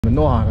mình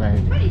nua này.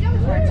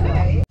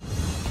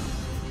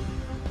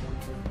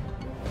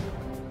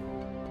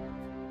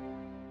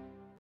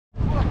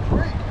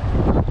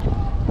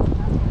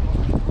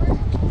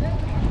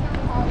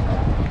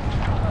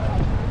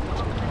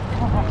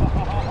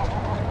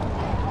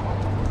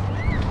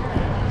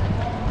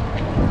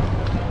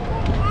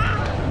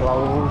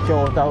 Lâu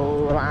cho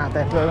tàu ra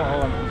tay phương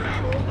ổn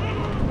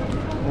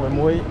mùi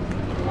muối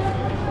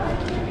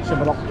sẽ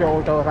mà lọc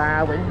cho tàu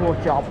ra với mua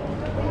chọc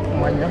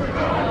mình nhé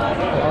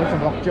rồi sẽ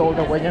lọc cho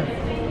tàu với nhé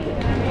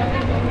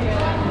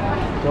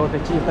cho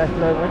tay chia tay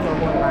phương với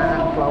cho mua ra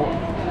lâu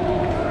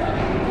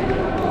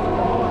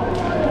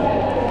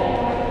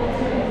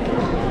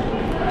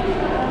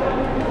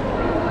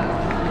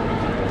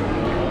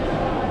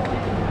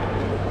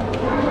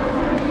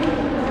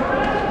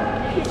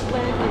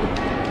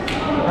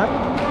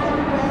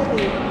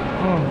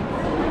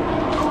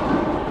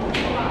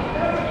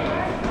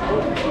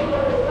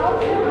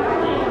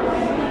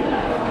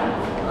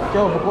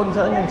cho một con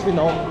sẽ nhanh xuyên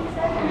ôm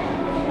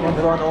nhanh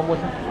từ ôm một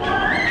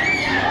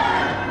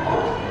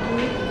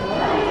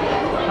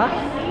hả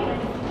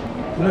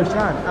nơi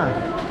xa à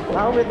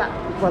báo với tặng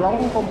và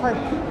lóng không phải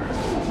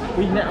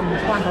vì nè một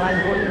khoan thằng anh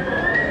thôi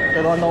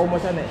từ đó ôm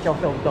một xe này cho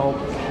tàu tàu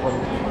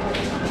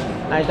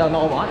này tàu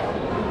nô bỏ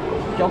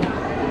trong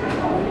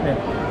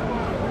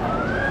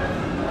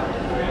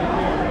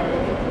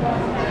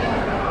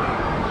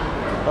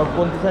tàu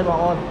quân xe vào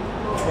on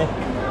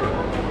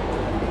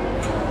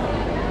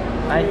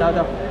đây tới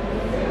đâu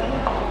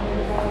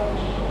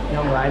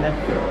nhông lại đây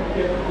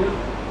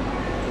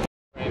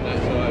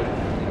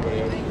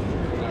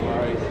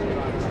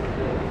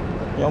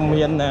nhông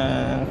miền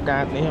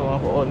cát này mà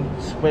ôn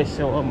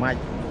special mạch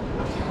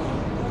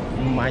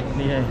mạch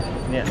đi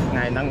nè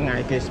ngày nắng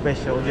ngày cái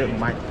special dựng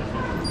mạch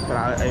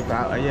vào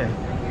ấy vậy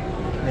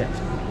nè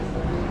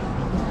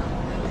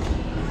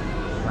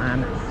mà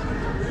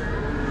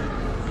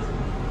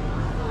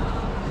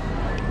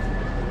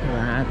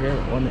là cái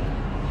ôn này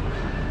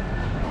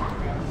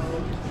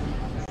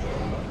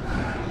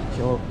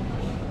cho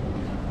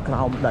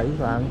cloud đẩy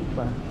vào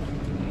và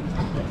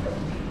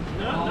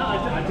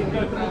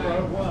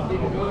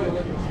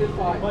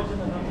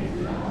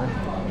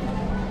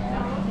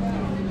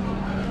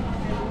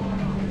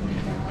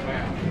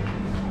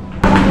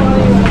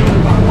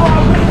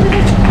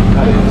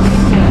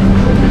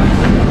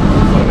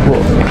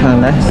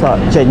thằng này sợ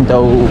trên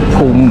tàu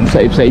phun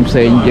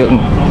xem dựng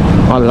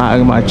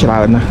online mà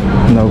chờ nè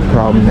no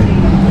problem này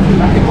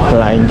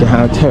lại cái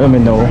hàng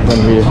terminal bên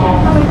kia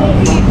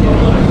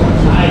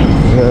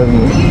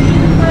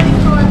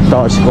ต่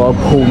อสกอร์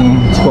ภูมิ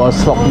สกอร์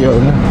สล็อกเยอะ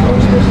นะ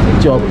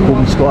จบภู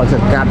มิสกอร์ส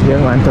กัดเยอะ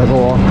งานแต่ร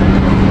อ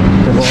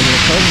เนี่ย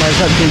เขาไม่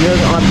สั่นเยอะ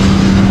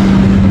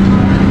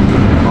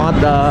อ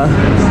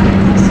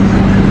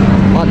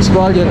อดสก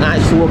อร์ยังไอ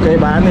ชัวร์เก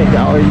ย์บ้านเนี่ยจะ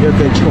เอาเยอะเ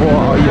กย์ชัวร์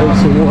เอาเยอะ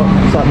ชัวร์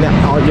สอดเนี่ย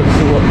เอาเยอะ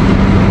ชัวร์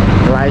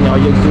ลายเอา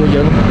เยอะชัวร์เย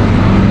อะ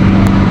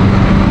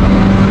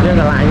เรื่อง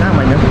อะไรนะ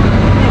มันเนี่ย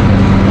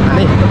อัน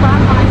นี้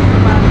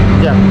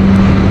จ้ะ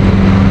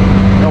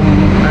ông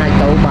ai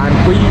tàu bàn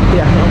quý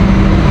tiền không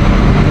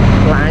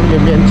lại người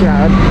miền chờ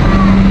hả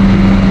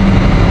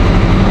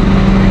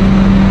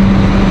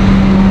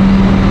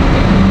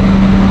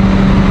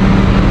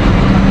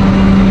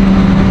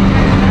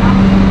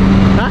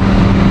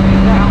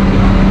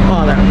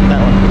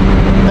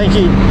thank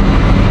you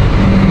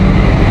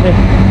đây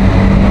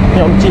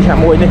ông chi trả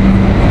mùi đi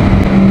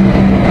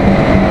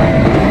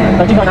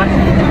tao chi coi này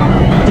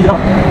chi đâu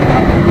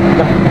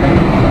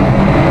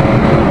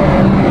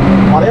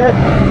ở đây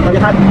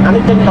người thân anh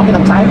ấy trên trong cái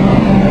đằng trái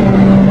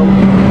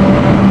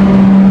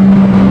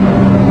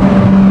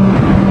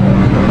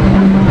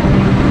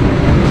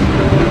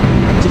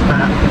chị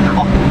mà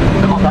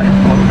họ đợi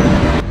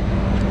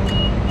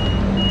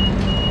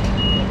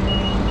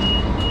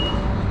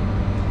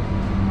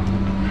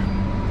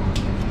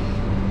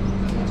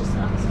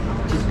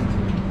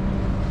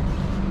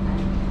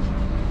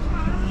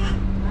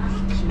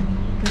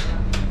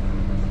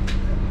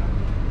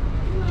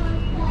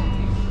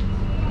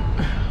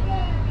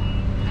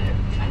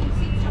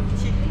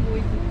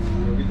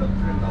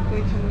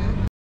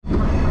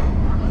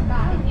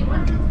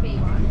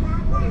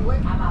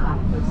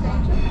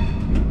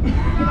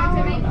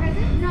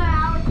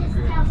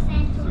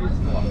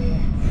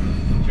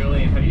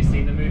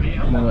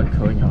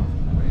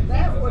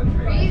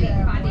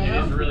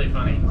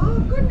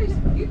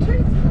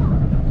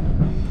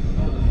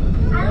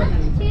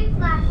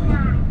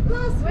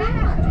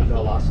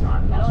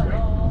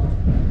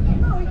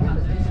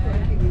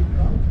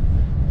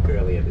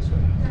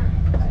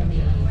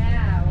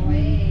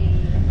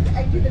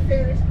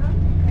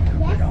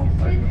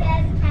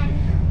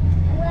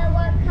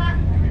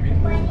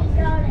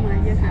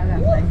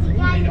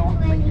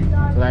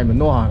lại mình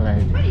nua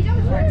này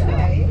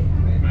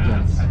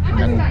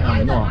đang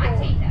mình nua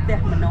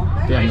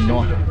tiền mình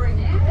nua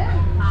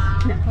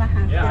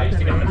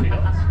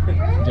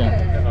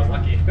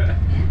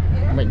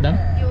mình đắng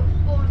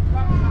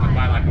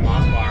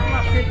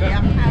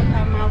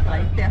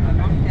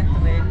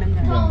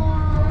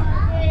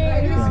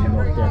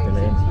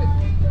tiền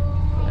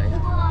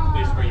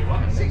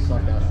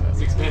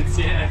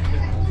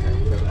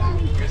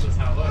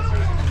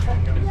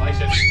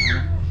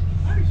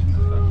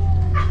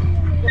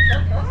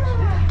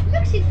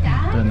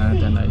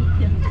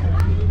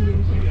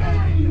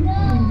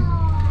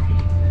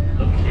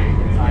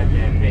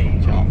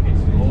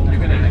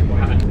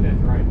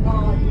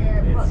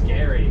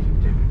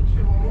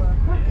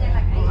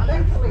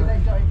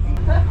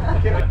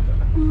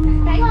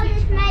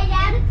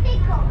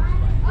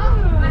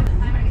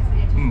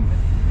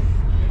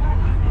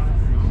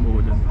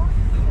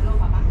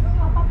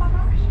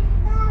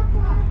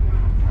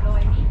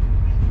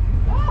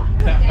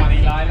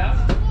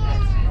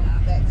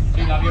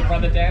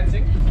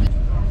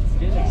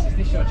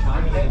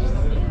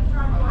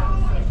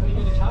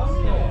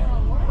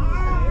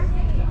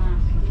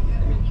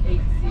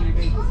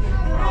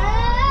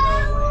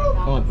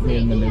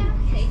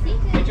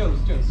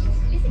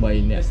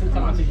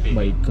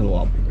 3 គ្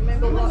រាប់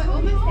Remember what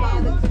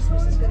Father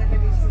Christmas is going to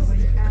have his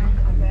voice out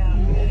and about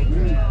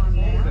every time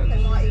now.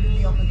 They might even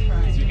be on the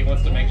train. He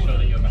wants to make sure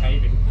that you're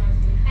behaving.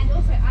 And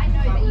also, I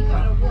know that you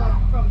got an award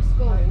from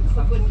school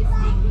for good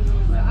listening.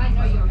 So I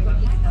know you're a good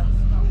listener.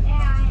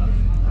 Yeah.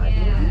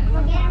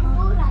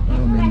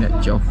 Mình đã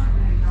chụp.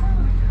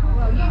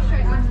 Well, you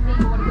showed Auntie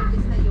Nina what a good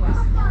listener you are.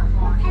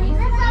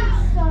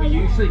 We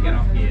usually get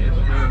off here,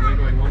 but we're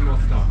going one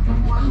more stop.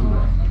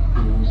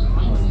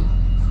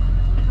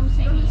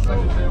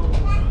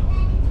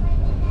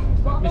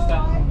 Mister.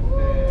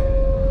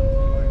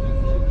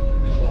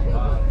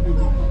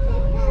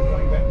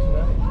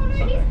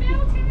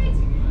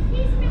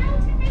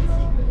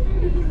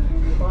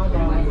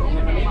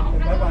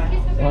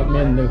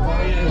 Mình được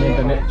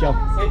internet chụp.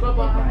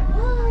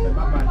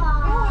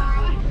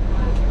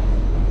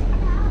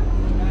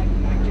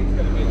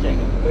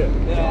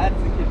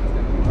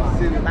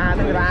 Ta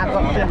nó ra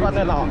con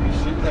này lọ,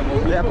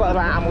 để con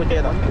ra một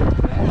tiền đó.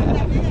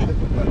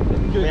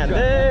 Mẹ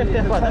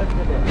thế con.